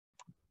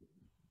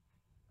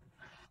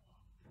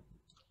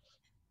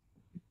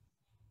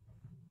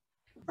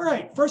All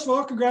right, first of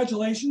all,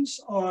 congratulations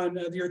on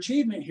your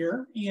achievement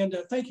here, and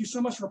thank you so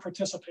much for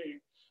participating.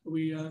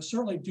 We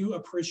certainly do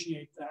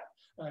appreciate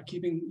that,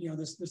 keeping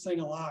this thing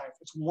alive.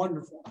 It's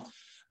wonderful.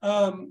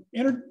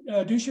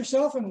 Introduce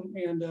yourself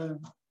and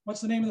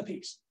what's the name of the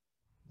piece?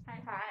 Hi,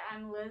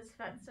 I'm Liz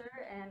Fetzer,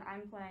 and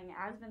I'm playing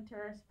As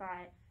Venturis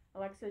by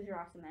Alexa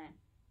Gerasiman.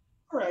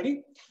 All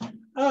righty.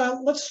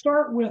 Let's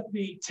start with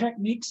the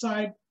technique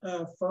side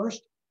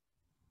first.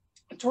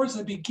 Towards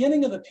the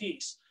beginning of the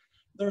piece,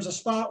 there's a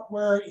spot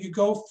where you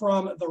go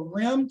from the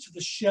rim to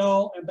the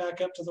shell and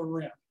back up to the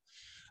rim.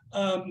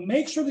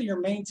 Make sure that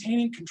you're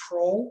maintaining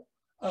control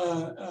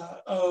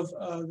of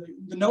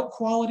the note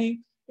quality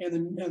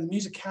and the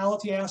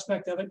musicality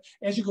aspect of it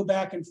as you go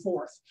back and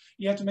forth.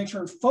 You have to make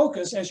sure and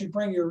focus as you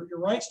bring your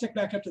right stick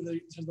back up to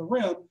the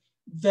rim,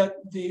 that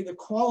the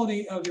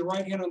quality of your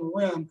right hand on the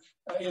rim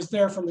is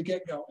there from the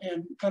get-go,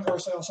 and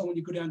conversely also when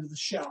you go down to the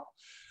shell.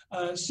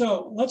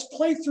 So let's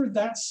play through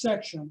that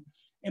section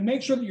and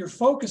make sure that you're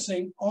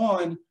focusing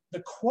on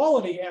the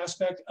quality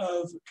aspect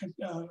of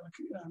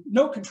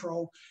note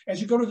control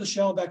as you go to the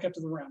shell back up to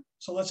the rim.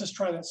 So let's just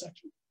try that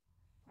section.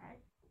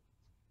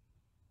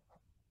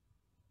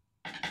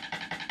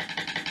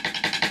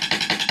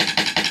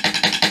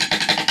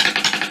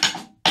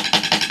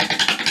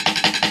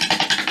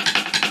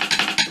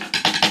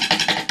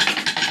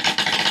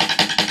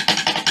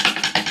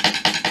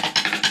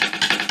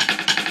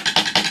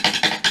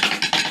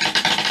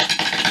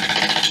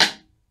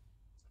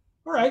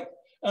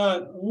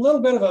 A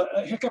little bit of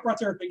a hiccup right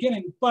there at the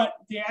beginning, but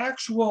the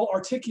actual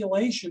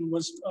articulation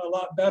was a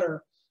lot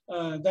better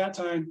that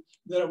time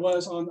than it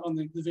was on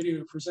the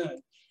video presented.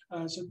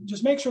 So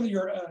just make sure that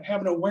you're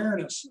having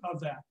awareness of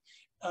that.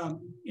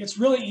 It's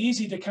really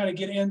easy to kind of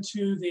get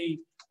into the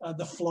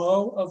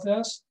flow of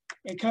this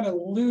and kind of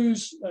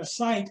lose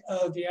sight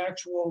of the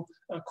actual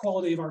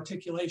quality of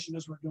articulation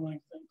as we're doing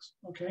things,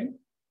 okay?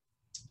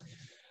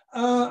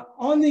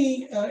 On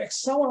the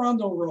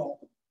accelerando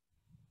roll,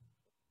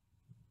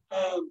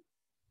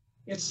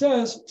 it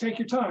says, take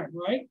your time,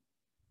 right?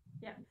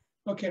 Yeah.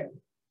 Okay.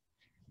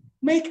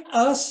 Make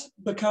us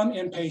become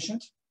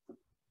impatient,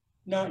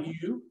 not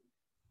you.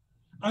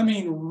 I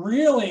mean,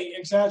 really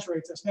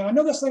exaggerate this. Now, I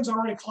know this thing's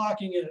already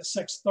clocking in at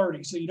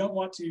 6:30, so you don't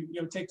want to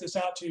take this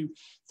out to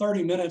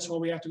 30 minutes while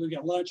we have to go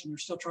get lunch and you're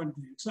still trying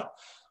to do Excel.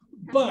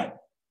 But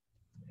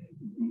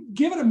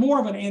give it more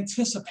of an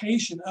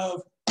anticipation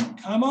of,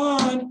 come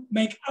on,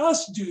 make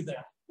us do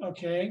that,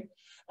 okay?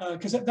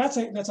 Because that's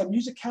a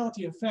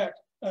musicality effect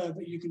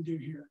that you can do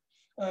here.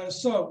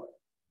 So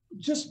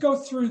just go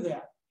through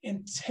that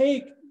and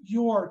take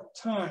your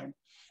time.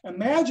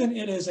 Imagine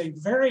it is a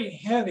very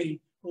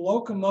heavy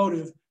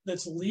locomotive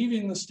that's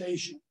leaving the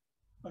station.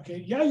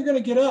 Okay, yeah, you're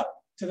going to get up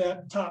to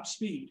that top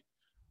speed,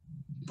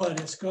 but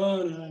it's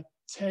going to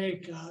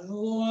take a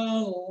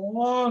little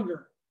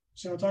longer.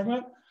 See what I'm talking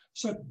about?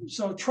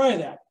 So try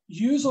that.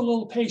 Use a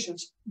little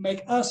patience.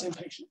 Make us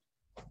impatient.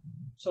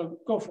 So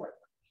go for it.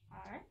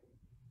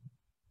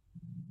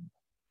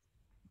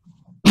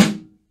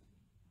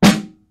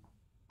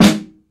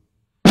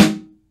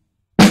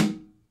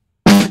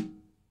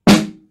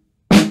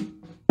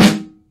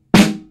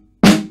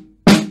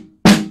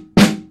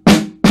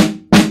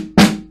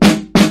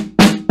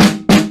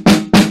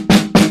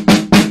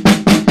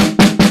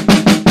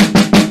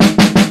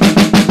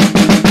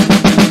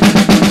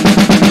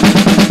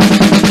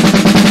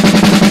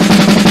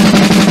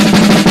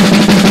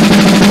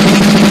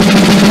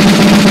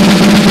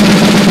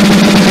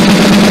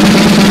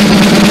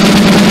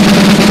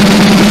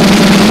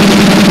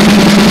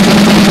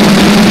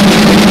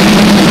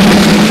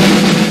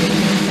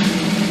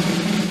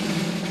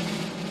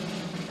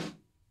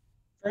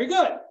 Very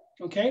good,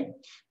 okay?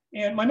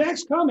 And my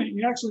next comment,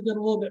 you actually did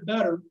a little bit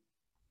better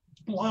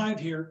live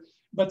here,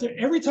 but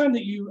every time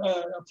that you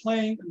are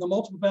playing the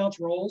multiple bounce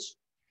rolls,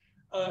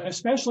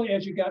 especially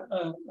as you got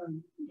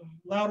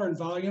louder in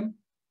volume,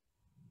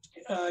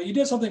 you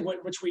did something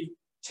which we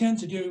tend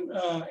to do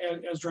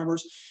as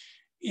drummers,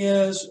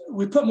 is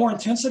we put more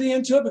intensity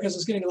into it because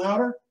it's getting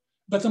louder,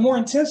 but the more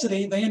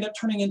intensity, they end up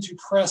turning into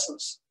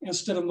presses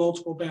instead of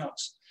multiple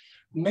bounce.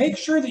 Make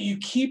sure that you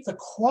keep the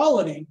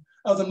quality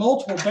of the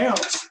multiple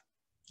bounce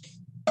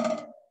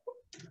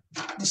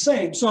the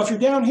same. So if you're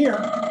down here,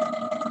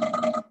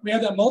 we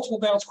have that multiple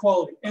bounce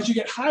quality. As you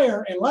get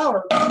higher and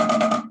louder,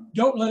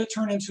 don't let it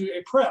turn into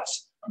a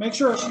press. Make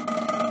sure it's,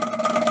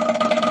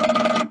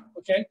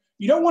 okay?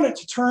 You don't want it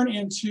to turn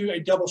into a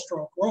double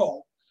stroke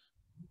roll,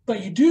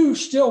 but you do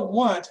still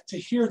want to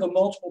hear the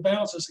multiple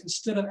bounces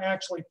instead of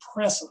actually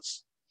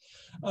presses.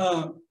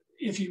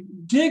 If you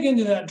dig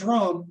into that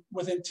drum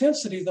with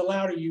intensity, the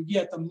louder you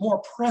get, the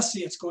more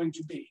pressy it's going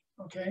to be,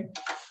 okay?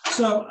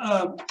 So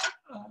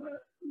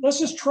let's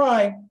just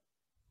try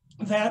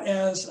that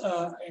as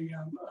a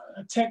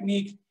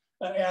technique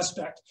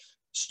aspect.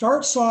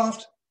 Start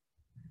soft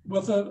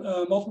with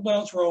a multiple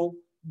bounce roll,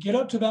 get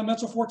up to about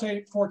mezzo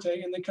forte,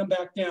 forte, and then come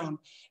back down,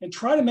 and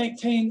try to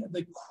maintain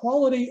the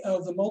quality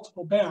of the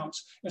multiple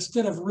bounce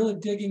instead of really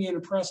digging in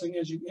and pressing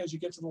as you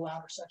get to the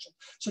louder section.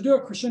 So do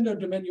a crescendo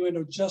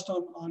diminuendo just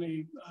on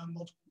a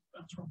multiple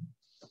bounce roll.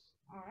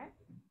 All right.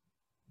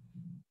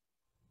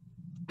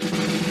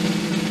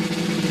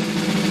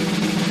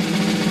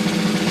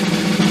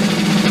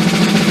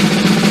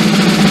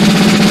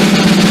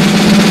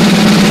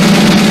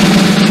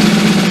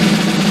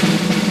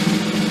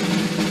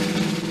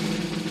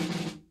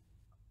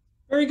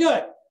 Very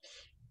good.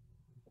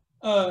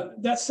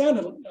 That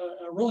sounded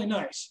really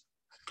nice.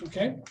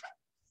 Okay.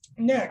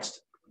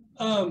 Next,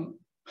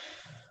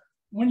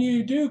 when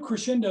you do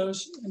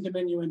crescendos and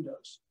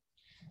diminuendos,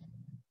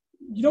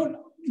 you don't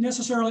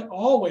necessarily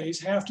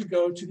always have to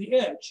go to the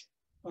edge.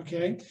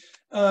 Okay.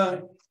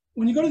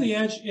 When you go to the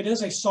edge, it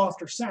is a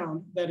softer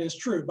sound. That is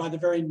true by the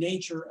very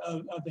nature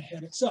of the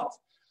head itself.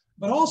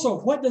 But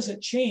also, what does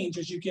it change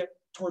as you get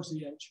towards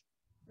the edge?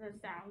 The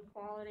sound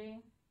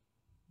quality.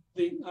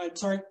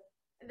 Sorry?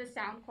 The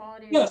sound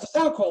quality. Yes, the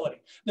sound quality,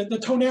 the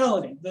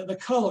tonality, the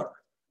color,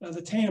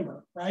 the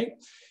timbre,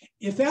 right?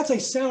 If that's a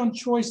sound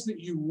choice that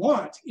you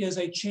want, is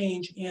a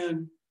change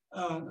in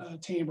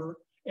timbre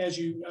as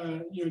you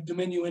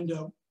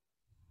diminuendo,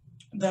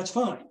 that's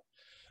fine.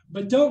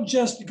 But don't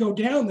just go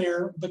down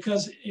there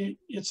because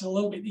it's a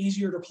little bit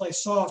easier to play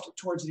soft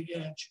towards the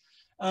edge.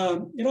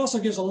 It also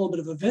gives a little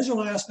bit of a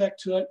visual aspect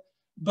to it,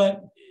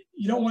 but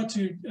you don't want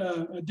to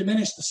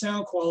diminish the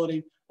sound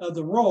quality of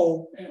the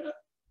roll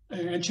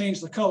and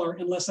change the color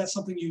unless that's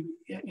something you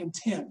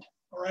intend.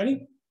 All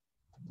righty?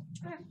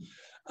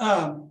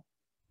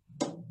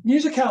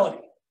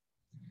 Musicality.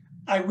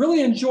 I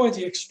really enjoyed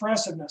the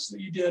expressiveness that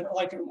you did,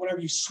 like whenever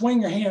you swing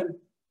your hand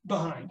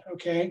behind,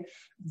 okay?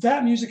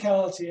 That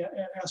musicality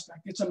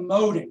aspect, it's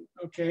emoting,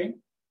 okay?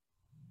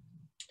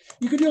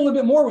 You could do a little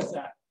bit more with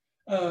that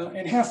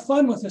and have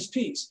fun with this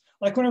piece.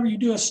 Like whenever you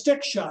do a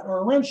stick shot or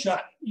a rim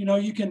shot,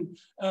 you can,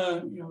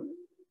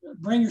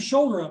 bring your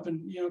shoulder up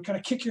and, kind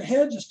of kick your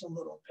head just a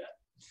little bit.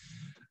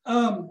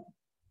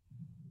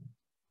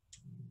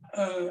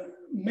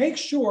 Make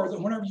sure that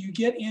whenever you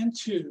get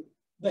into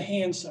the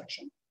hand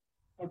section,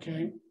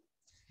 okay,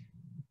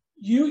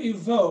 you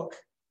evoke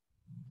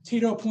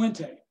Tito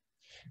Puente.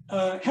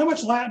 How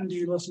much Latin do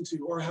you listen to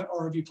or have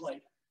you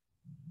played?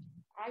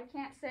 I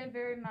can't say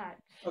very much.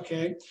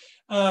 Okay.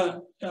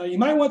 You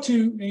might want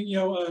to,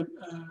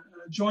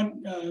 join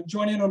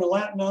in on a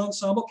Latin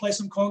ensemble, play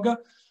some conga,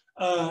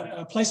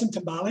 play some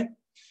timbale,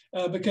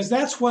 because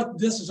that's what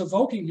this is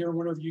evoking here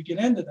whenever you get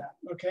into that,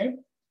 okay?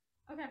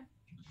 Okay.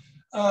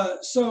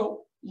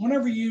 So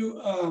whenever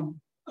you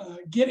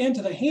get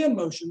into the hand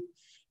motion,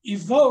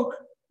 evoke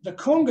the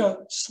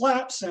conga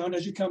slap sound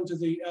as you come to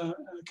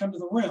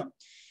the rim.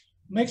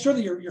 Make sure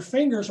that your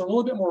fingers are a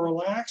little bit more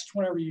relaxed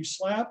whenever you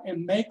slap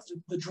and make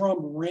the drum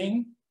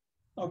ring,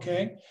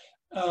 okay?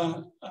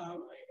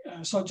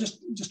 So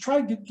just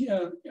try to get,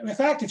 in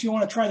fact, if you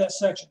want to try that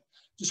section,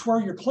 just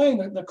where you're playing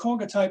the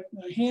conga type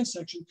hand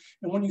section,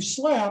 and when you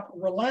slap,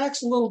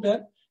 relax a little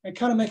bit and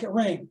kind of make it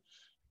ring.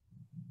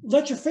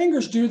 Let your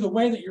fingers do the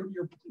way that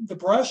the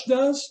brush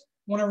does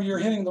whenever you're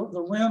hitting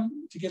the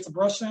rim to get the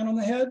brush sound on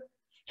the head,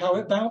 how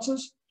it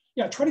bounces.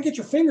 Yeah, try to get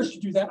your fingers to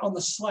do that on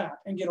the slap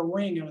and get a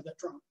ring out of that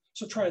drum.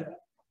 So try that.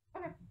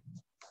 Okay.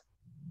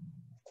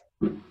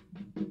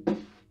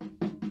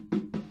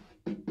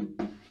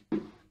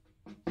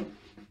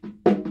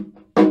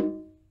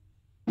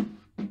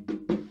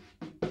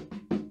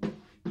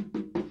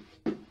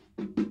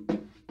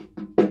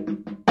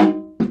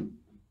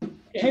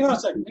 Hang on a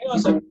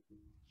second.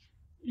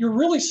 You're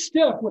really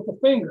stiff with the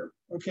finger,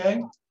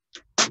 okay?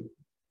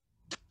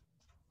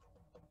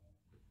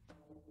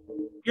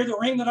 Hear the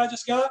ring that I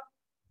just got?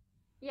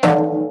 Yeah.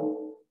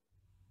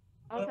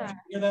 I don't know if Okay.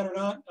 you hear that or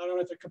not. I don't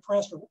know if it's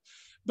compressed or,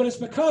 but it's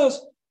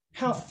because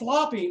how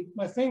floppy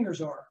my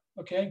fingers are,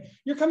 okay?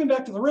 You're coming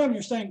back to the rim,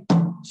 you're staying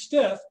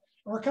stiff,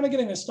 and we're kind of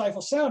getting a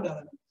stifle sound out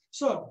of it.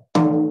 So,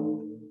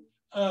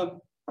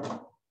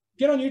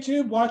 get on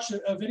YouTube, watch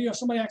a video of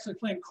somebody actually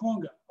playing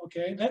conga,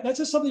 okay? That's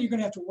just something you're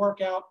gonna have to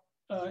work out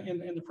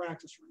in the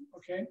practice room,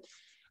 okay?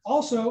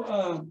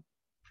 Also,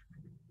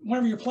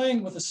 whenever you're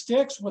playing with the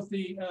sticks, with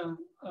the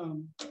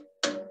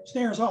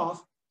snares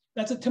off,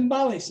 that's a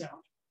timbale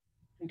sound.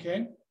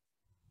 Okay.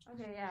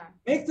 Okay. Yeah.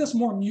 Make this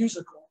more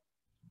musical.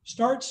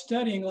 Start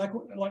studying, like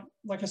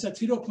I said,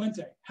 Tito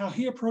Puente, how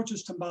he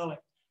approaches timbale.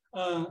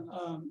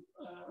 How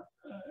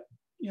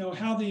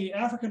the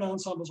African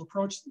ensembles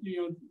approach,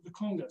 the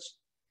congas,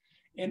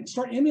 and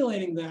start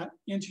emulating that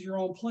into your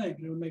own playing.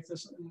 It would make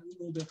this a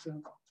little bit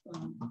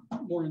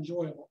more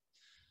enjoyable.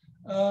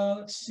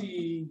 Let's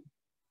see.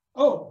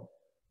 Oh,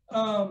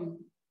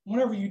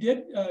 whenever you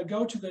did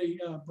go to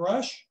the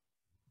brush,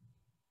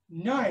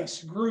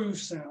 nice groove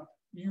sound.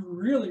 You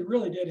really,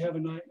 really did have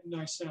a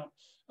nice sound.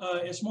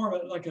 It's more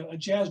of like a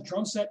jazz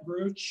drum set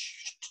groove,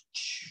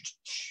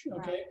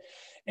 okay?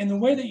 And the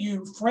way that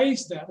you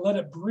phrase that, let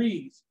it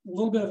breathe, a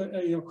little bit of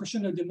a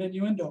crescendo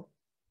diminuendo,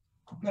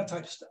 that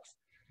type of stuff.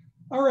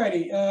 All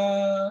righty.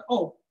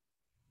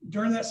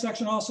 During that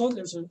section also,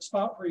 there's a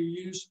spot where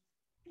you use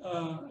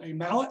a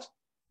mallet,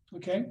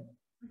 okay?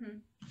 Mm-hmm.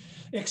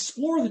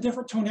 Explore the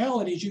different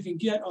tonalities you can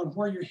get on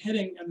where you're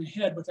hitting in the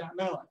head with that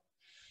mallet.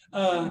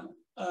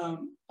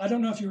 I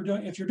don't know if you're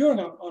doing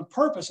it on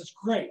purpose, it's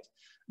great,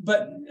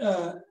 but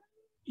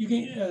you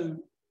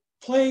can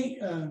play,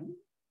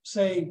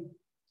 say,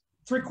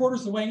 3/4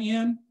 of the way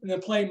in, and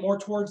then play more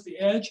towards the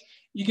edge.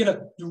 You get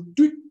a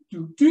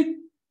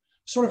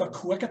sort of a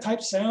cueca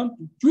type sound.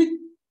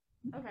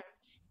 Okay.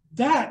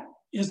 That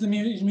is the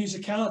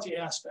musicality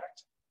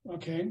aspect,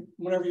 okay,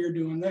 whenever you're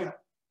doing that.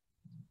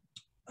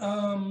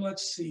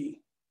 Let's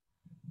see,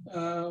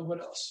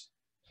 what else?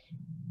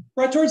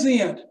 Right towards the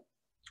end,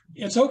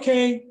 it's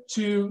okay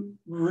to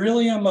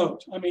really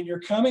emote. I mean,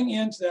 you're coming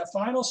into that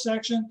final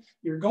section,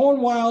 you're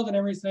going wild and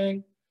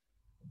everything.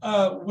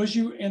 Was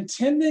you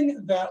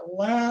intending that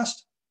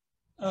last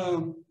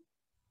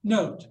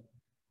note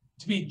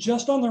to be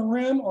just on the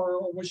rim,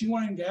 or was you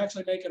wanting to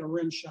actually make it a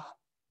rim shot?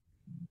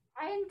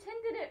 I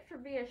intended it to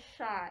be a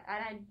shot,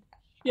 and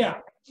Yeah.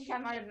 I think I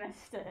might have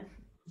missed it.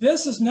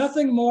 This is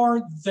nothing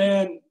more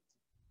than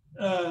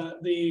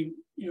the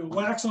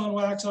wax on,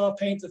 wax off,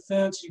 paint the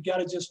fence. You got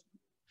to just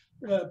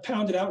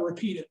pound it out,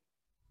 repeat it.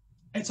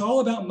 It's all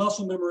about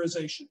muscle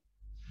memorization.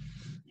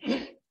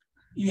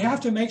 You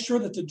have to make sure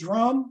that the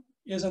drum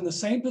is in the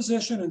same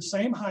position and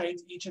same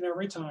height each and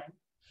every time.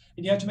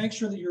 And you have to make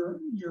sure that your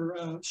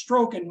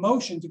stroke and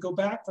motion to go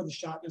back for the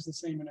shot is the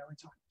same in every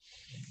time.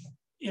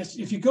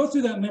 If you go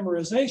through that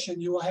memorization,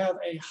 you will have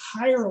a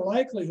higher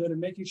likelihood of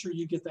making sure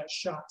you get that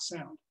shot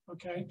sound,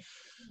 okay?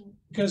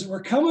 Because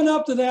we're coming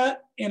up to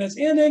that and it's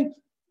ending,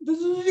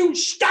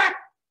 stop!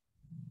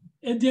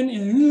 It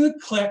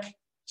didn't click,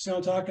 see what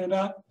I'm talking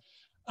about?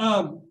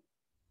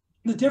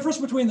 The difference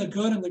between the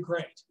good and the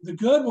great. The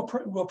good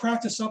will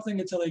practice something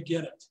until they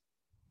get it.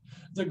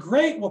 The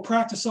great will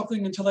practice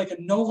something until they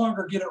can no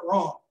longer get it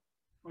wrong,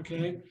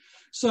 okay?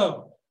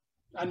 So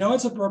I know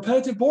it's a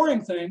repetitive,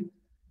 boring thing,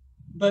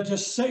 but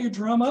just set your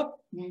drum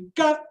up,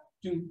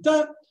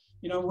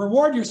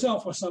 reward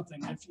yourself with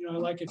something. If you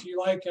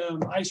like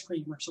ice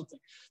cream or something,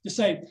 just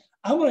say,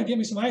 I want to get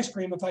me some ice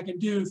cream if I can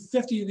do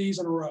 50 of these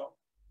in a row.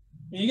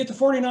 And you get to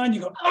 49, you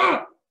go,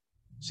 ah!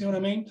 See what I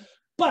mean?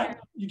 But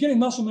you're getting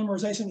muscle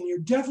memorization, and you're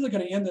definitely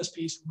going to end this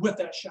piece with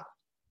that shot.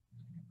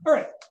 All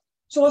right,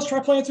 so let's try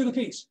playing through the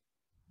piece.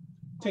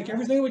 Take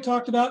everything we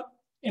talked about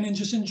and then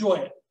just enjoy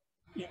it.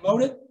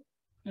 Emote it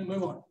and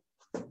move on.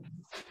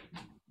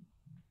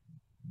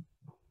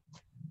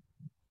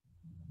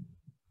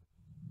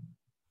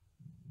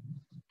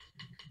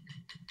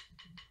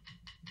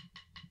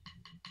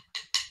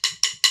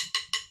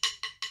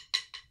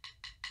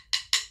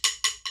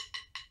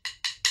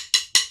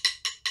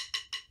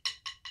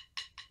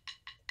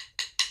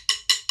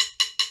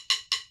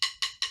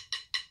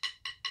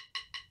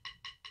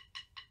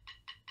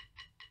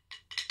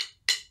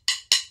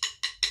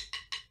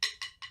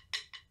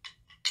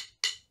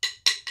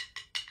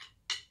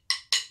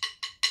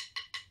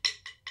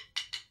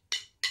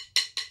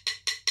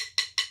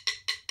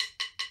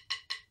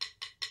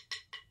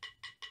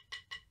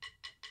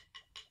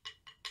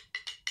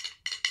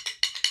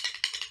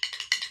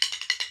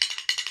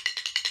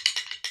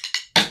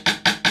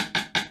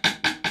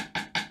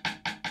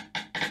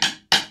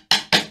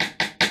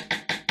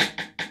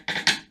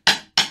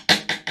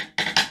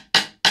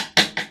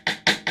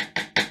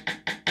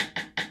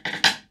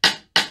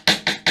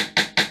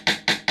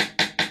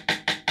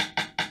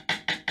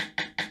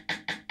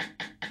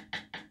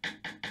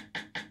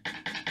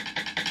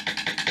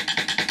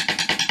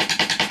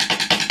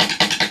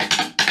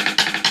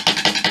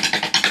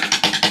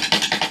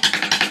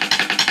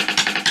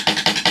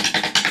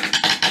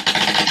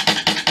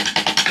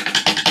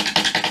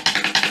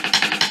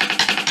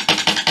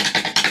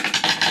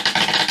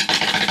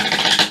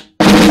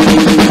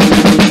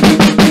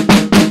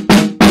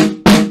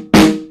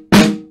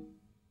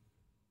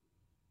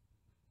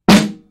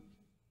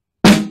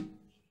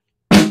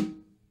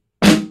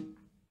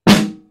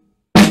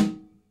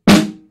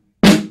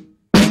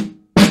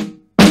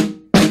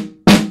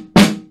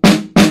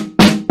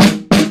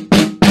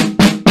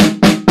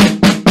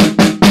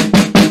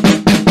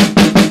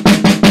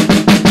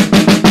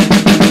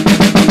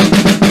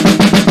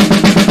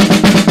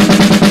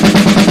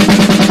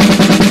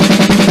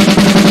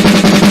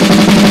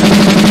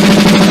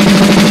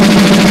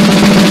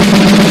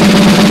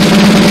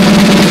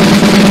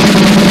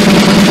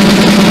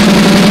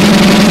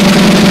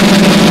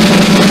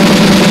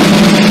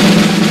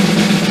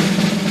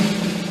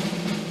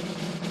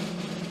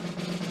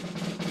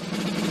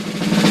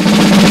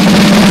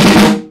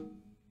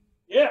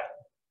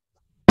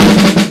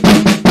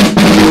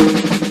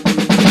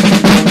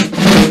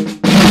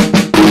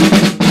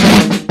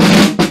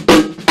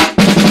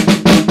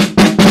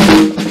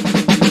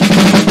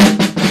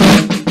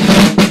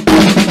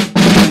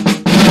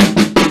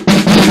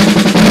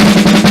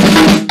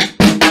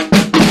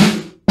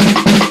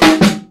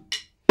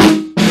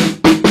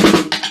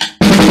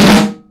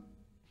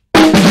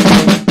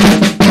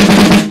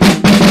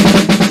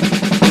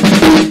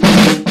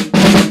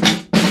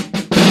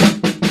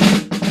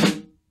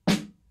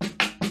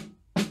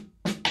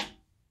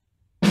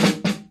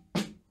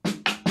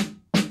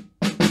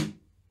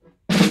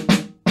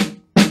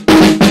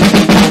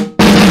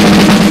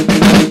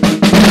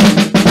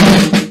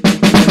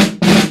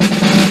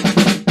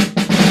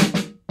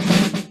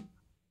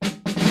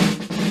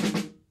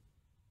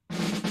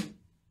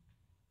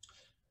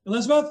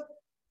 Elizabeth,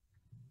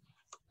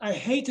 I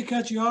hate to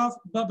cut you off,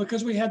 but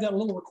because we had that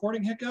little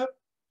recording hiccup,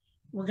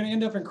 we're going to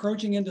end up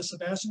encroaching into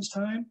Sebastian's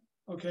time,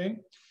 okay?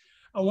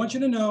 I want you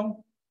to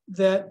know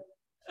that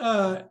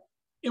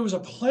it was a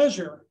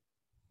pleasure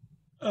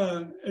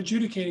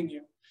adjudicating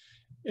you.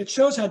 It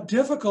shows how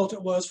difficult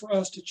it was for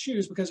us to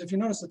choose, because if you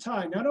notice the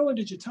tie, not only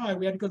did you tie,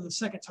 we had to go to the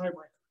second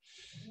tiebreaker.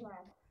 Yeah.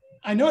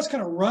 I know it's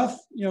kind of rough,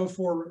 you know,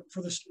 for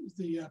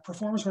the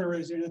performance whenever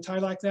it's in a tie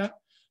like that,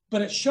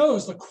 but it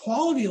shows the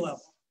quality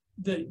level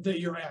that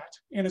you're at.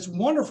 And it's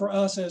wonderful for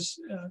us as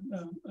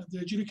the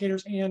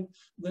adjudicators and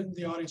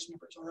the audience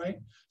members, all right?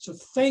 So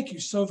thank you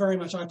so very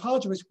much. I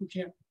apologize if we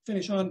can't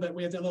finish on, but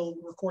we had that little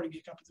recording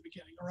hiccup at the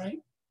beginning, all right?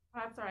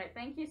 That's all right.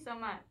 Thank you so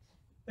much.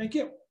 Thank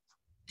you.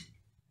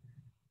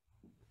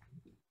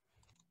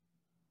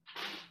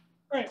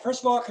 All right,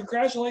 first of all,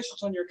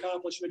 congratulations on your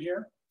accomplishment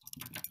here.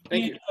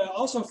 Thank you.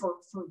 Also for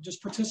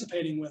just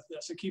participating with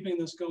this and keeping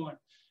this going.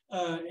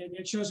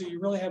 It shows that you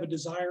really have a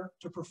desire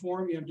to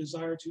perform, you have a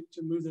desire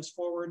to move this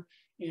forward,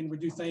 and we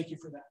do thank you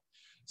for that.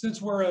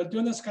 Since we're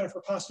doing this kind of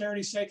for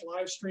posterity's sake,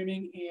 live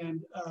streaming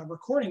and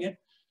recording it,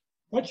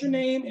 what's your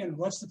name and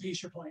what's the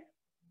piece you're playing?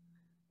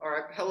 All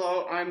right,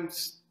 hello, I'm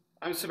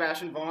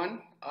Sebastian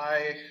Vaughn.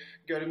 I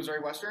go to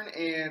Missouri Western,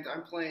 and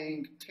I'm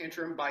playing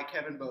Tantrum by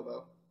Kevin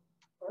Bobo.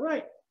 All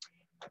right.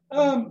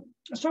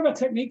 Let's talk about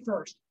technique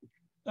first.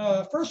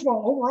 First of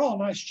all, overall,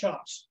 nice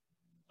chops.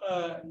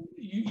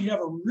 You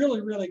have a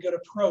really, really good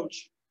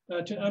approach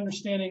to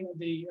understanding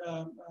the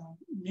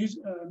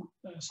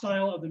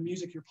style of the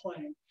music you're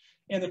playing.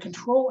 And the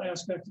control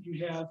aspect that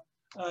you have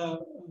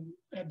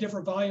at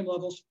different volume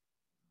levels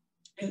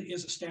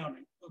is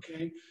astounding,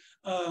 okay?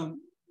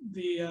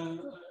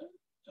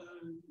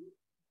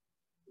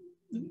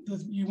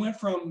 You went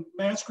from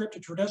mass grip to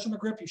traditional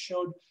grip. You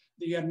showed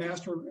that you had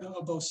master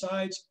of both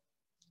sides.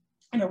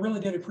 And I really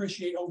did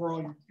appreciate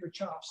overall your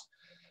chops.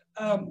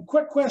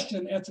 Quick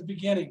question at the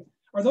beginning.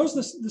 Are those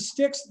the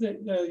sticks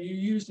that you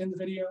used in the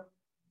video?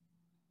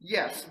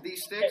 Yes,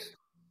 these sticks. Okay.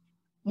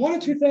 One or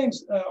two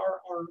things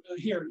are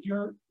here.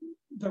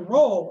 The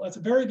roll at the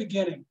very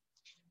beginning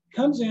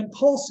comes in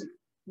pulsing,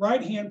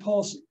 right hand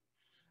pulsing.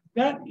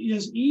 That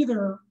is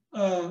either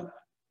an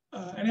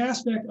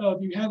aspect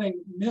of you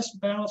having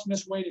misbalanced,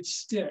 misweighted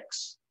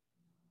sticks,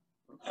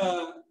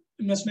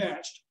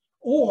 mismatched.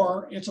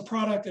 Or it's a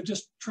product of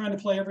just trying to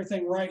play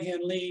everything right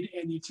hand lead,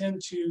 and you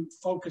tend to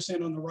focus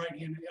in on the right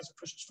hand as it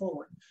pushes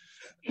forward.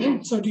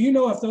 So do you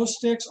know if those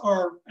sticks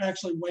are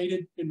actually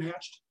weighted and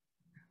matched?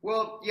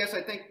 Well, yes,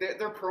 I think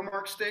they're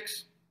ProMark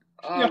sticks.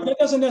 Yeah, but that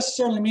doesn't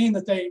necessarily mean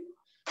that they,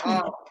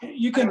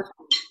 you can.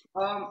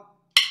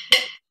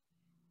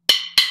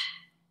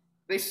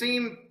 They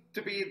seem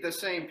to be the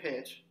same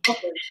pitch.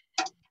 Okay.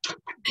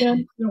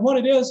 Then what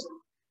it is,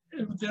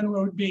 then it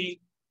would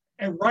be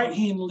a right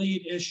hand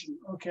lead issue,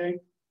 okay?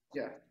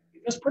 Yeah.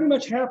 This pretty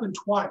much happened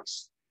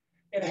twice.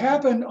 It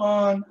happened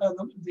on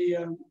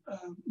the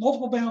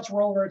multiple bounce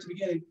roller at the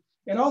beginning.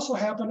 It also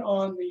happened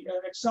on the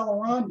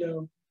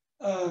accelerando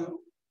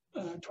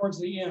towards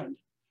the end.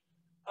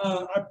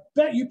 I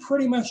bet you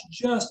pretty much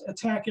just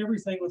attack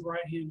everything with right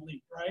hand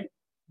lead, right?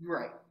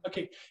 Right.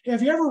 Okay.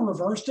 Have you ever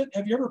reversed it?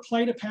 Have you ever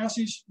played a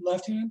passage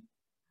left hand?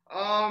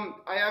 I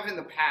have in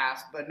the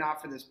past, but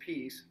not for this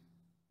piece.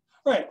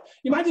 Right.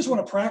 You might just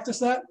want to practice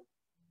that.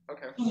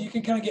 Okay. You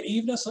can kind of get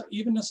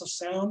evenness of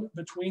sound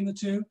between the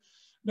two,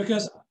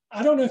 because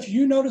I don't know if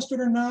you noticed it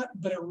or not,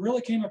 but it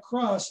really came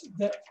across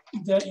that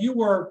you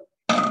were,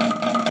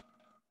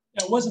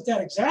 it wasn't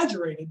that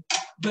exaggerated,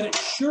 but it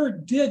sure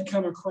did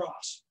come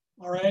across,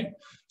 all right?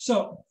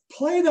 So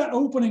play that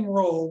opening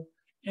roll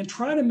and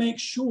try to make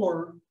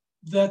sure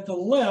that the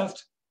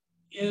left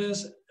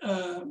is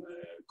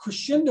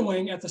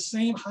crescendoing at the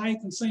same height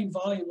and same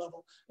volume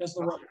level as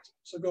the right.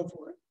 So go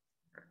for it.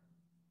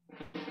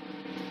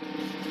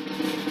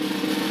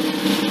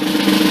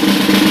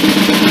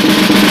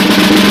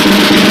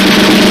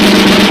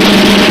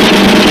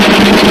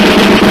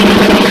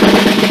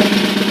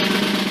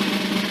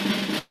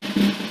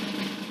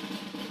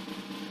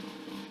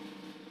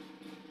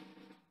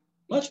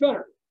 Much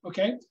better,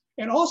 okay?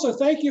 And also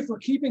thank you for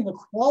keeping the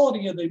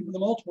quality of the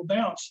multiple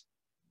bounce.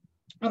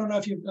 I don't know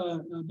if you've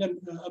been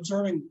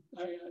observing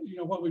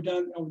what we've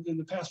done in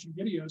the past few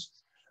videos,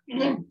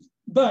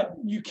 but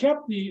you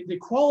kept the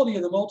quality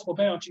of the multiple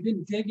bounce. You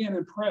didn't dig in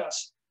and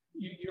press.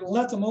 You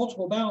let the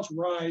multiple bounce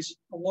rise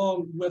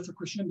along with the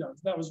crescendo.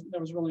 That was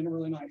really,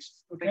 really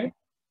nice, okay?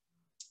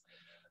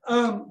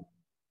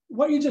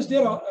 What you just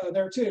did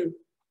there too,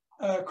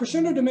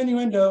 crescendo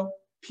diminuendo,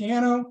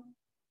 piano,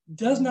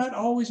 does not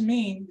always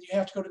mean you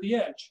have to go to the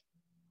edge.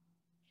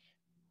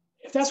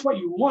 If that's what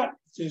you want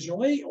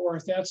visually, or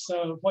if that's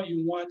what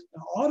you want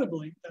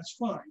audibly, that's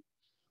fine.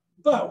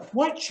 But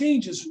what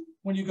changes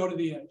when you go to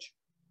the edge?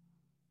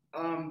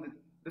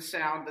 The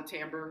sound, the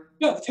timbre.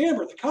 Yeah, the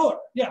timbre, the color.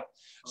 Yeah.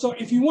 So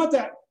if you want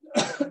that,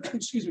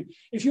 excuse me,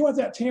 if you want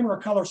that timbre or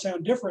color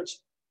sound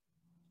difference,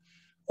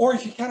 or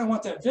if you kind of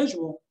want that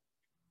visual,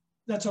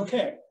 that's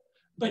okay.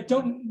 But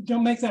don't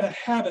make that a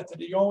habit that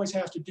you always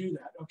have to do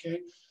that.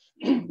 Okay.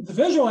 the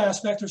visual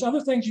aspect, there's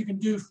other things you can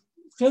do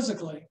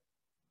physically,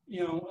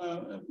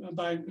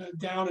 by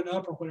down and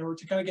up or whatever,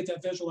 to kind of get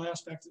that visual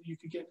aspect that you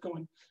could get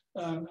going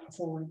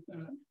forward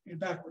and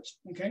backwards,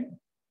 okay?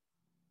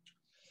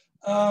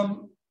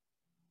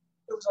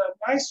 There was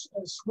a nice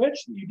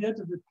switch that you did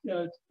to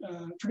the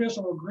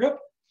traditional grip.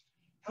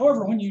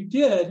 However, when you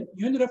did,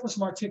 you ended up with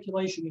some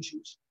articulation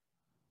issues,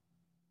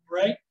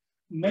 right?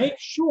 Make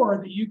sure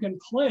that you can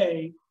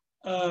play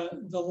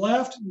the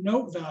left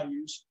note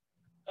values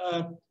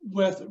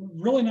with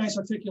really nice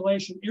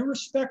articulation,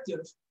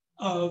 irrespective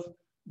of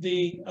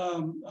the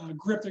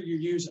grip that you're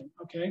using,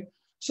 okay?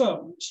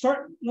 So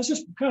let's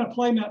just kind of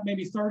play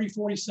maybe 30,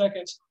 40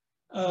 seconds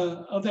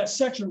of that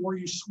section where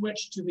you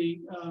switch to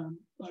the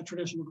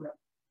traditional grip.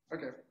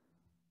 Okay.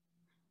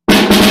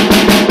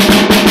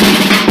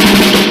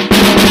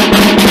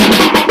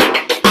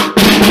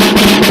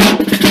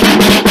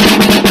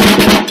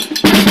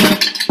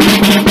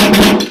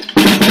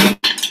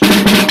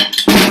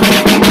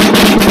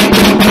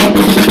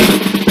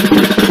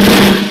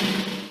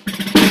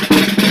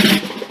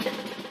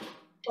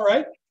 All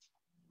right.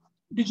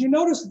 Did you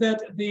notice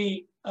that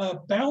the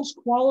bounce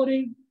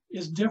quality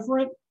is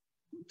different,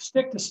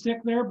 stick to stick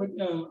there, but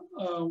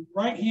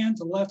right hand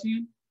to left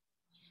hand?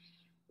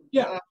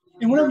 Yeah.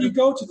 And whenever you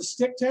go to the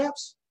stick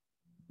taps,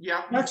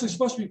 yeah, you're actually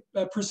supposed to be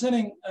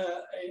presenting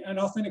an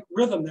authentic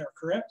rhythm there,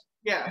 correct?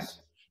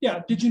 Yes.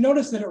 Yeah. Did you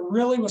notice that it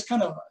really was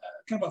kind of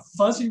a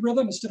fuzzy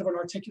rhythm instead of an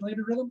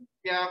articulated rhythm?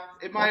 Yeah,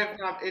 it might have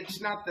not. It's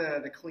not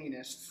the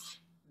cleanest.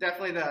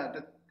 Definitely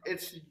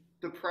it's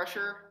the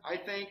pressure, I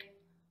think,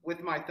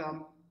 with my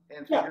thumb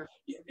and finger.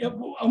 Yeah.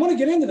 I want to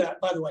get into that,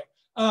 by the way.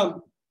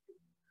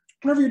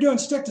 Whenever you're doing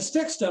stick to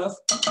stick stuff,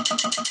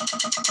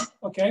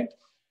 okay,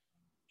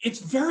 it's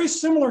very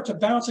similar to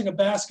bouncing a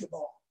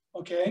basketball,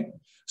 okay?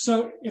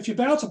 So if you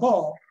bounce a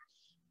ball,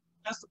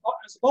 as the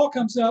ball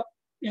comes up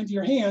into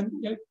your hand,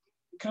 it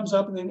comes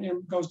up and then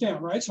it goes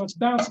down, right? So it's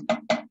bouncing.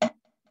 The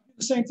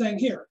same thing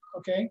here,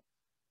 okay?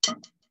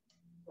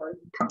 Right.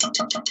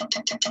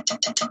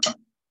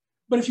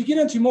 But if you get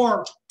into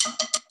more,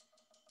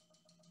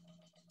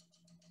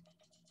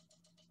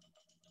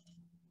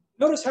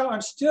 notice how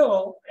I'm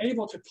still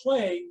able to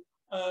play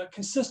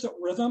consistent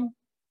rhythm.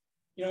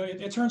 You know,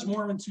 it turns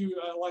more into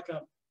like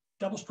a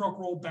double stroke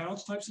roll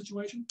bounce type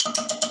situation.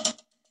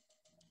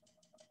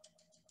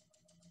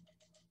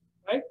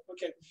 Right?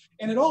 Okay.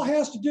 And it all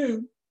has to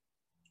do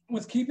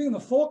with keeping the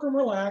fulcrum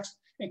relaxed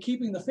and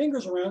keeping the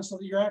fingers around so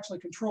that you're actually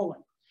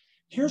controlling.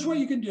 Here's what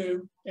you can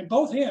do in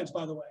both hands,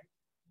 by the way.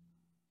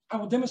 I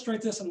will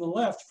demonstrate this in the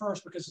left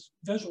first because it's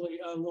visually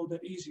a little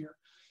bit easier.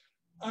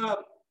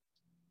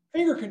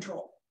 Finger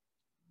control.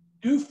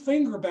 Do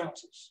finger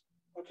bounces,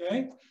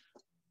 okay?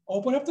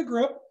 Open up the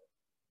grip,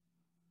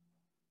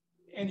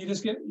 and you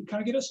kind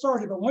of get it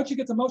started. But once you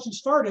get the motion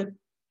started,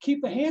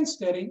 keep the hand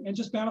steady and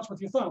just bounce with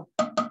your thumb.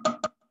 So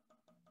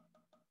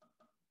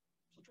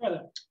try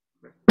that.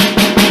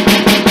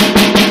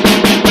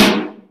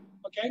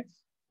 Okay,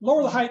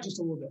 lower the height just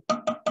a little bit.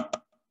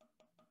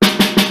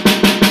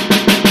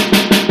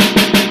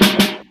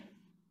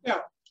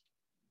 Now,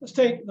 let's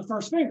take the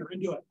first finger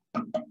and do it.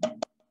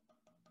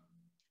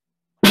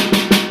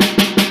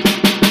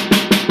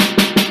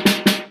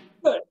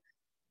 Good.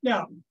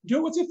 Now, do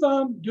it with your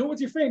thumb, do it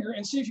with your finger,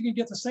 and see if you can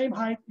get the same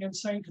height and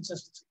same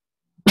consistency.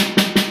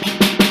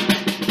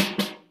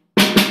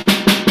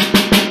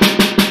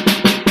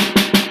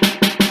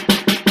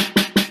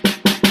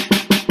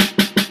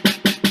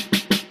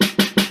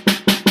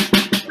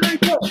 Very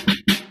good.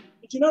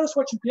 Did you notice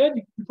what you did?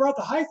 You brought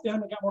the height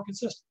down and got more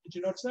consistent. Did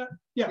you notice that?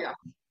 Yeah.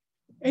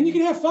 And you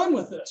can have fun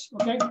with this,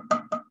 okay?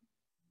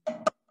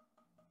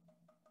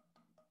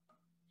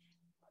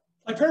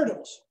 Like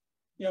paradiddles.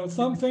 You know,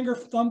 thumb, finger,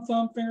 thumb,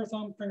 thumb, finger,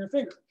 thumb, finger,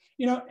 finger.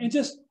 You know, and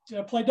just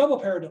play double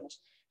paradiddles.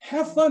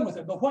 Have fun with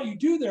it. But what you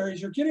do there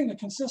is you're getting the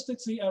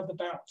consistency of the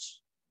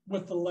bounce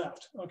with the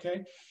left,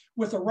 okay?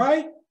 With the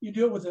right, you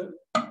do it with the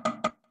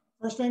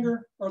first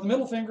finger, or the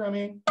middle finger, I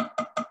mean,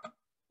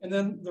 and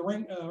then the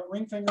ring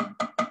finger,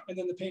 and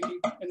then the pinky,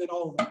 and then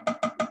all of them,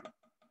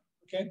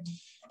 okay?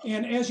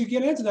 And as you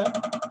get into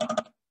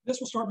that, this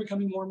will start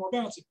becoming more and more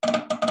bouncy.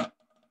 Okay?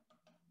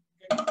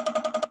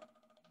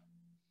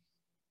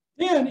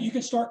 Then you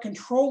can start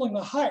controlling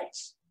the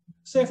heights.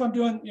 Say if I'm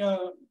doing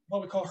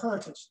what we call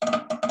heritage,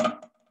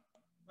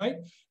 right?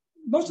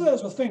 Most of that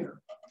is with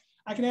finger.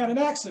 I can add an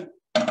accent.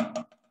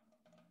 Now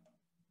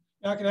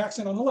I can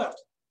accent on the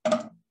left.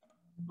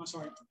 Oh,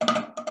 sorry.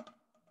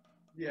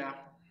 Yeah.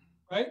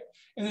 Right?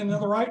 And then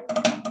another right,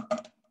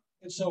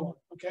 and so on,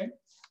 okay?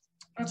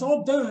 That's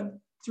all done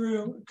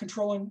through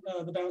controlling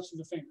the bounce of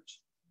the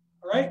fingers,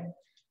 all right?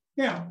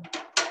 Now,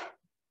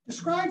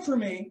 describe for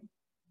me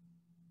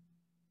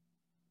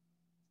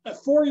a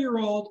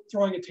 4-year-old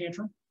throwing a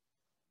tantrum.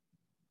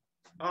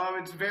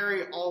 It's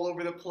very all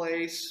over the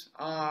place.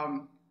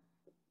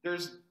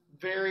 There's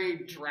very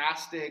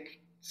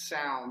drastic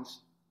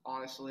sounds,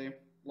 honestly.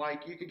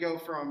 Like you could go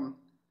from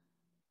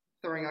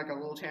throwing like a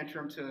little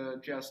tantrum to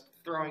just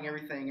throwing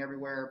everything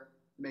everywhere,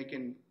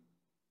 making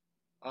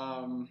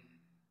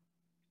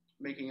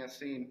making a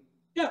scene.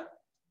 Yeah.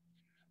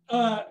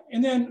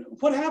 And then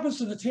what happens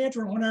to the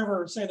tantrum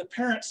whenever, say, the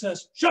parent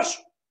says, shush,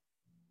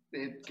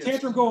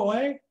 tantrum go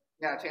away?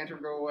 Yeah,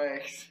 tantrum go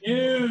away.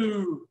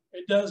 Ew,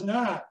 it does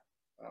not.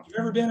 Have you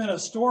ever been in a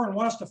store and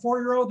watched a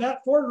 4-year-old? That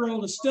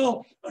 4-year-old is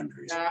still under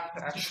his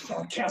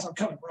sarcasm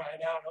coming right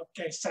out.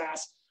 Okay,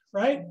 sass,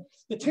 right?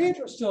 The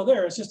tantrum's still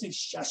there. It's just he's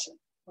shushing,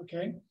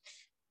 okay?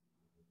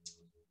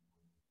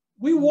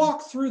 We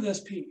walk through this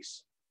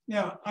piece.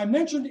 Now, I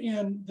mentioned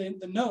in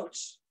the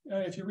notes,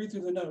 if you read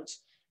through the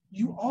notes,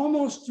 you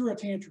almost threw a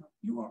tantrum.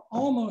 You are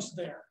almost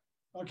there,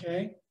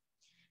 okay?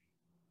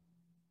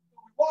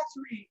 We walk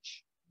through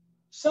each.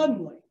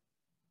 Suddenly,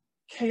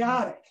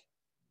 chaotic,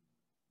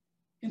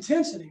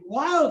 intensity,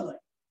 wildly,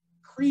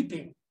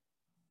 creeping,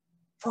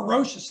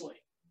 ferociously,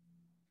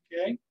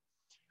 okay?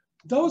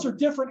 Those are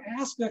different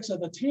aspects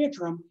of a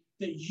tantrum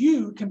that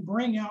you can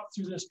bring out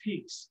through this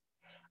piece.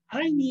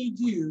 I need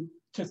you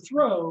to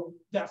throw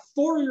that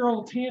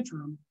 4-year-old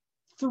tantrum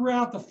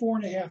throughout the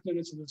 4.5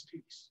 minutes of this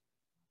piece,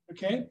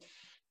 okay?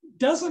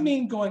 Doesn't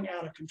mean going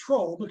out of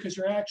control because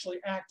you're actually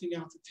acting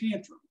out the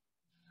tantrum.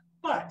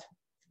 But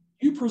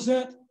you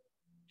present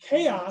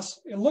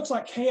chaos. It looks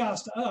like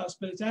chaos to us,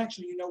 but it's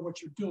actually, you know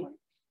what you're doing,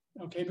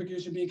 okay,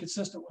 because you're being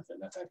consistent with it,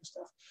 that type of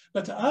stuff.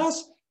 But to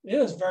us, it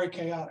is very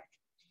chaotic.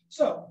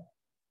 So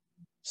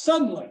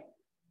suddenly,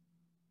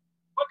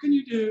 what can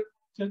you do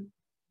to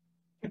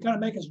kind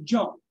of make us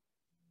jump?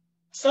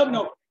 Sudden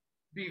open.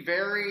 Be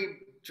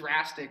very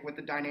drastic with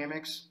the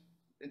dynamics.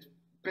 It's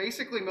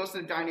basically most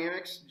of the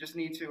dynamics just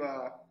need to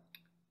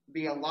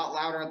be a lot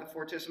louder at the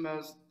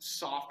fortissimos,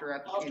 softer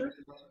at the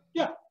pianissimos.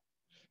 Yeah.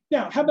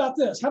 Now, how about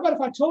this? How about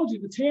if I told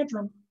you the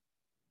tantrum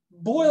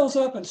boils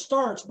up and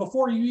starts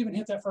before you even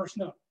hit that first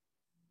note?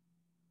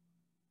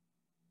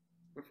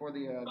 Before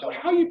the so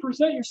how you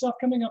present yourself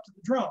coming up to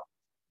the drum,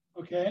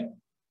 okay?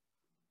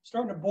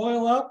 Starting to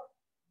boil up,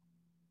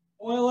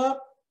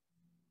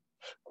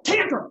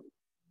 tantrum.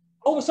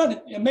 All of a sudden,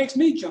 it makes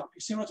me jump.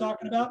 You see what I'm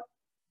talking about?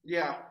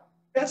 Yeah.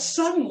 That's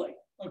suddenly,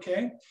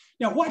 okay?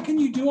 Now, what can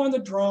you do on the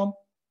drum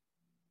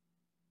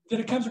that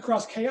it comes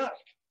across chaotic?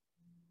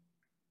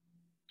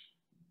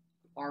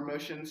 Arm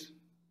motions,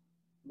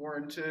 more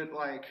into it,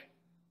 like.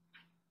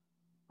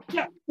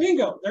 Yeah,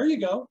 bingo, there you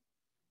go.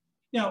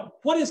 Now,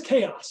 what is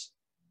chaos?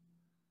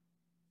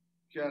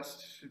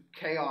 Just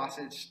chaos.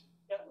 It's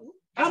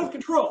out of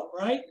control,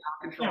 right? Out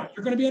of control. Now,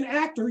 you're going to be an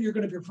actor, you're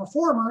going to be a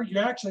performer, you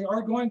actually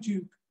are going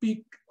to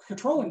be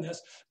controlling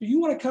this, but you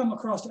want to come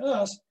across to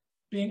us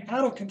being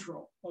out of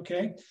control,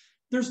 okay?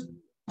 There's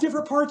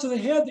different parts of the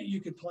head that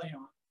you could play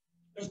on.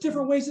 There's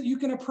different ways that you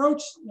can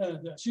approach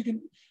this. You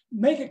can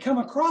make it come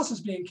across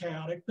as being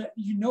chaotic, but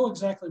you know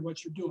exactly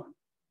what you're doing.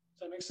 Does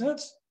that make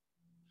sense?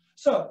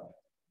 So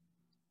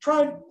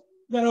try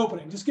that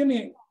opening. Just give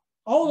me,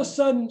 all of a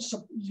sudden,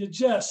 you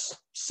just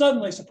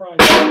suddenly surprise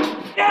me.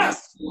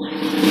 Yes!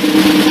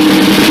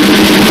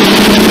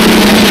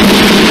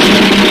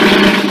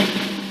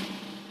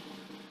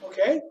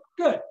 Okay,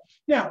 good.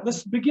 Now,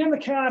 let's begin the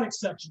chaotic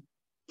section.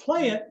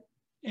 Play it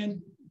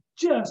and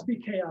just be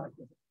chaotic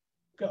with it.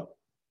 Go.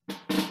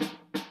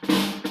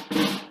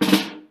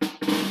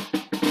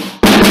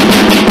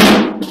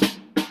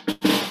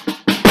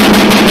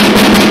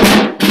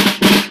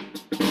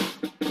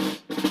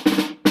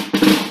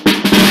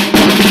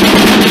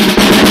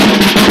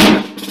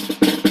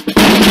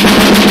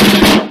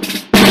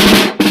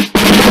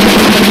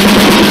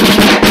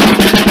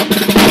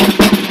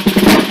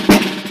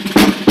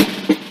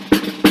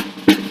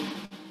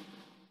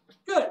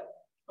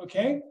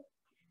 Okay,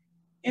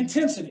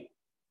 intensity,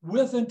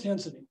 with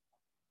intensity,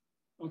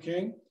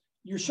 okay?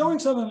 You're showing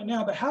some of it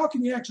now, but how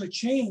can you actually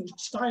change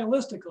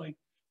stylistically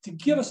to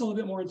give us a little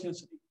bit more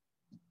intensity?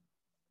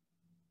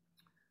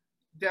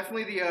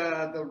 Definitely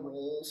the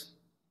rolls,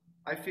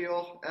 I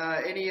feel.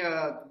 Any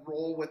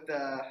roll with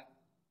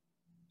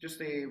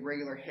just a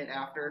regular hit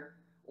after,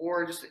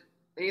 or just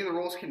any of the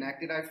rolls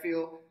connected, I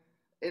feel.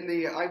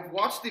 I've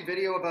watched the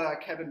video of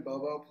Kevin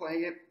Bobo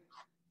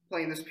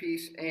playing this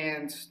piece,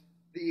 and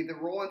the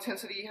roll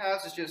intensity he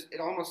has is just,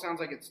 it almost sounds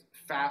like it's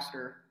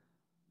faster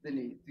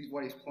than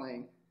what he's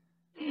playing.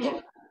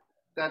 So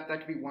that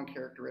could be one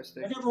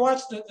characteristic. Have you ever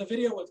watched the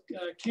video with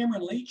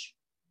Cameron Leach?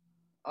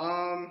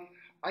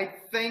 I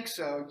think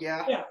so,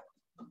 yeah. Yeah,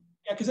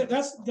 because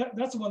that's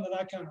the one that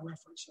I kind of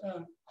reference.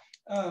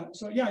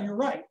 So yeah, you're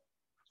right,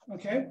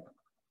 okay?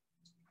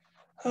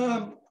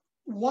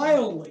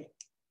 Wildly.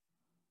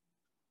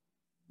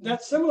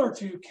 That's similar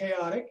to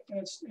chaotic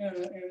and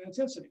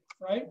intensity,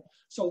 right?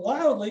 So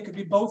wildly could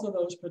be both of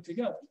those put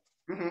together,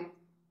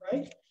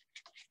 right?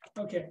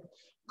 Okay,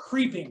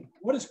 creeping.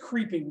 What does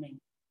creeping mean?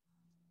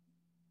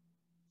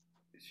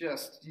 It's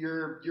just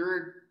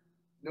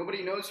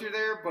nobody knows you're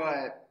there,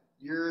 but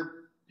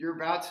you're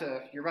about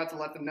to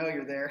let them know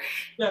you're there.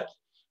 Yeah.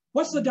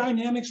 What's the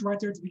dynamics right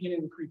there at the beginning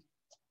of the creeping?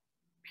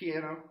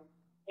 Piano.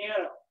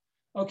 Piano.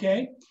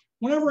 Okay.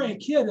 Whenever a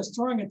kid is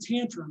throwing a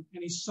tantrum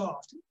and he's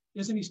soft,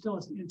 isn't he still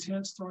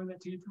intense throwing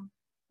that tantrum?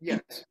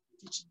 Yes.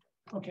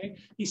 Okay.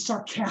 He's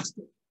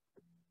sarcastic.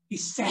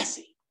 He's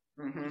sassy.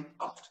 Mm-hmm.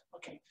 Soft.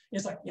 Okay.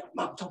 It's like, yeah,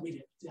 mom told me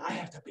to, I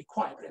have to be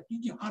quiet, but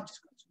I'm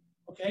just going to,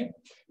 okay?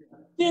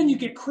 Then you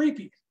get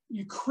creepy.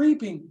 You're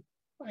creeping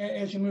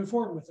as you move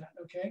forward with that,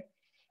 okay?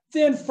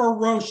 Then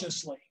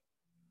ferociously.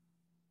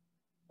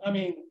 I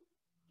mean,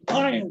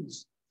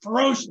 lions,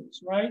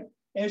 ferocious, right?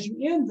 As you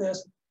end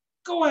this,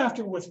 go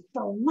after with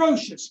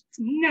ferocious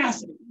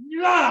tenacity.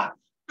 Yeah,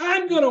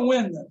 I'm going to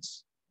win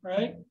this,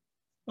 right?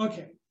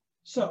 Okay,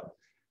 so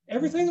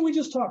everything that we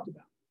just talked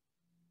about,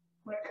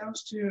 when it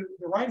comes to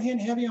the right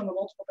hand heavy on the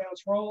multiple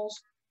bounce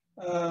rolls,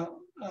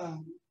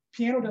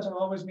 piano doesn't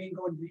always mean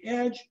going to the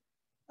edge.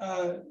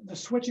 The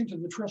switching to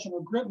the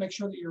traditional grip, make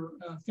sure that your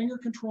finger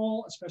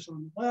control, especially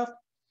on the left,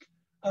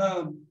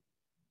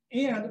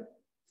 and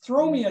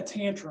throw me a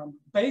tantrum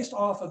based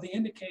off of the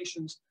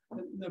indications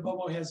that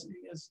Bobo has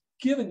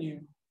given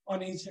you on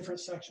these different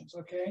sections,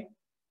 okay?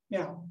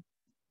 Now,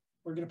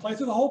 we're gonna play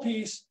through the whole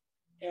piece,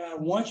 and I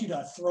want you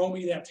to throw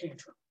me that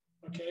tantrum,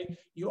 okay?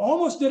 You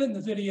almost did it in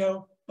the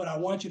video, but I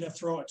want you to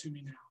throw it to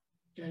me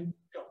now, okay?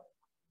 Go.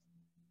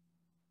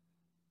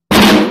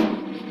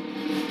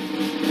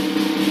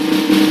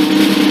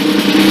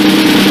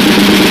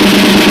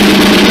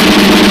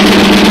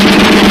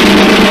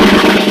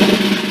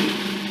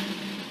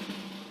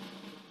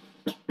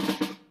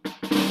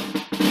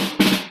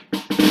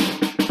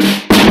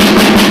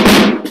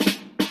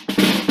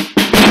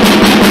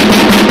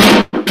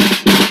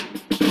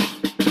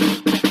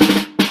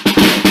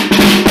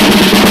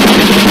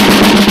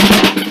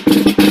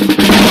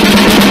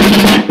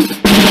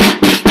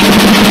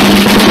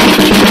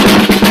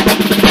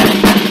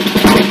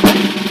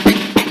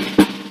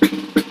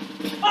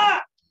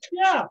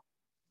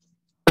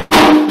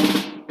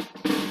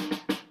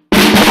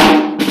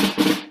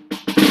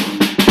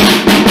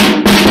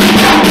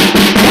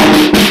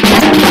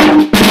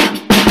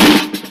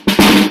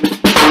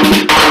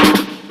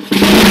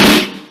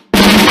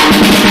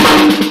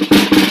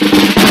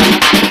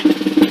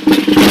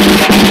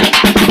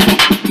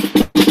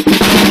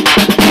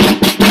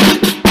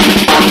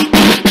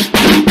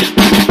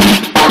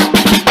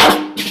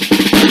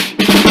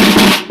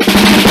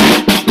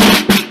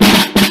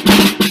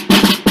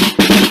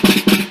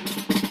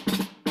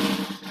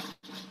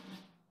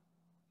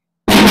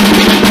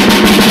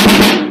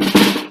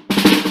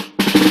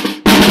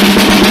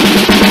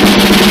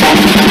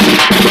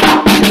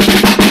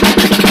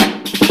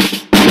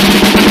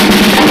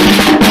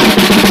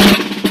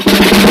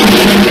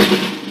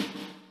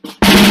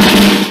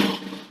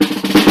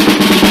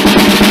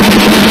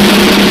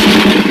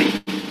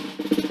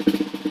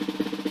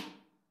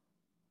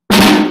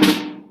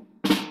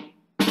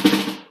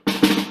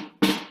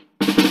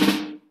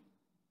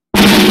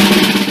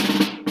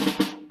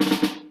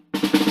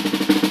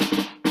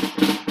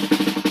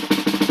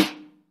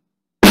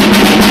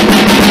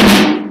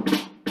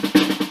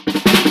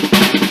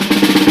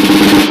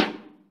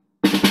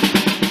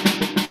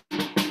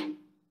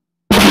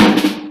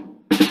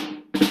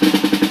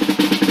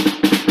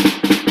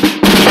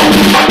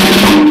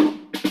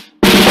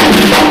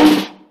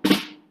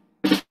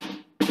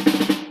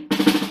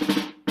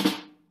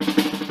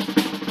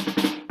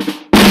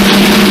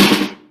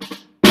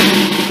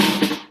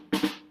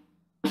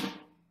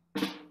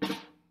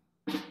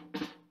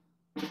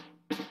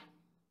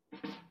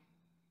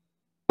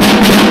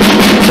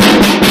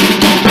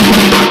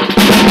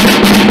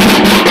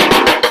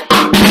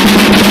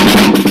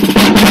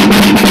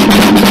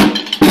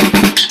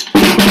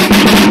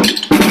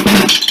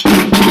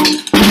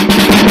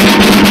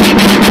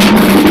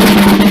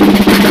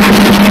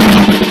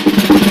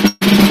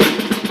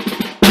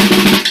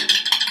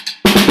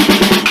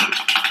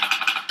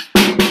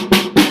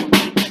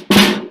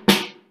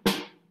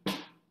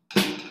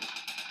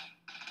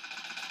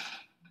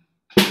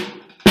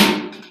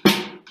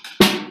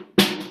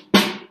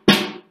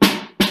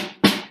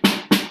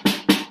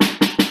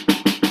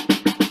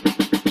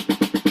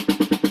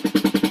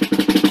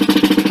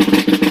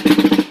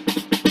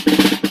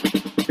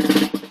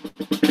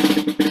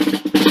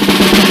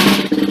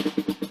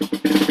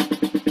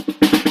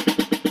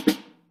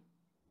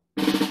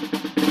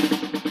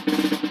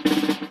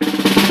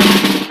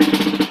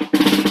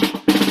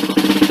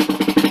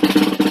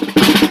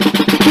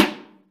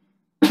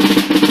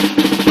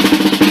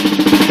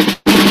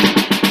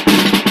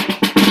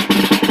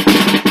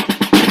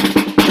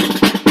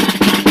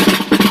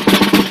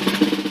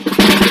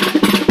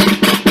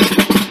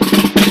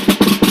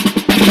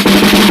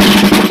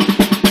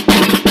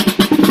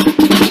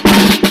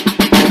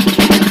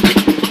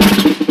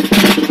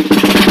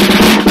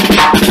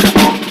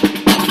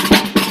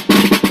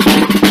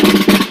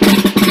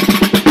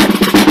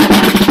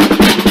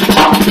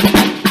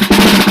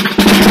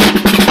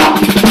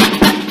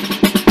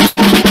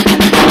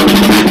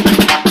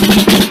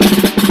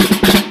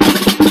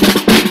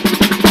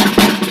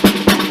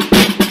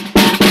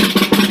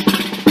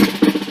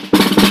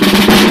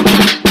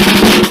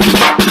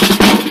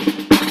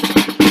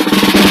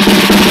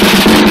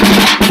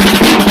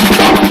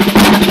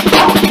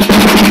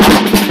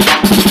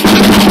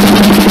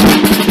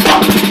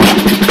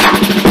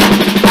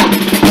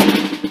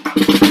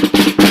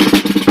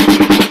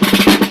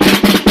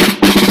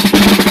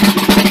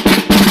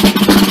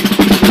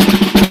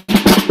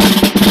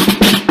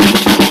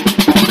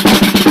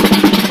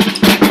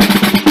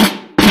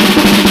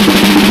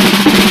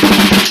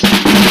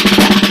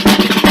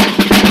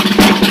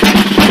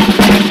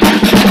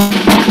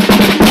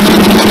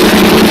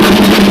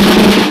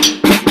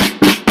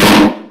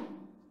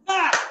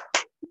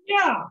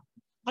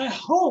 I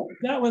hope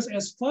that was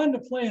as fun to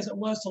play as it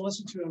was to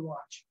listen to and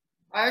watch.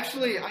 I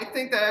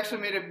think that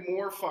actually made it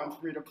more fun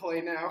for me to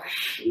play now.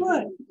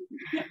 Good.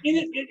 Yeah,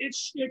 and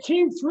it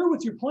came through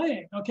with your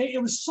playing, okay?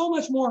 It was so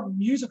much more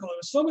musical. It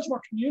was so much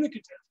more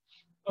communicative,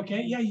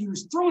 okay? Yeah, you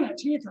was throwing that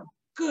tantrum.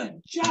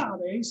 Good job,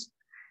 Ace.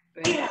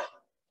 Yeah,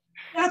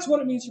 that's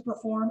what it means to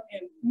perform,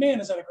 and man,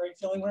 is that a great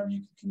feeling whenever you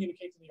can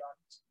communicate to the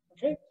audience,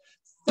 okay?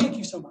 Thank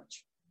you so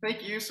much.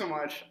 Thank you so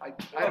much. I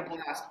had a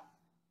blast.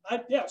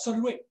 Yeah, so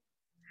did we.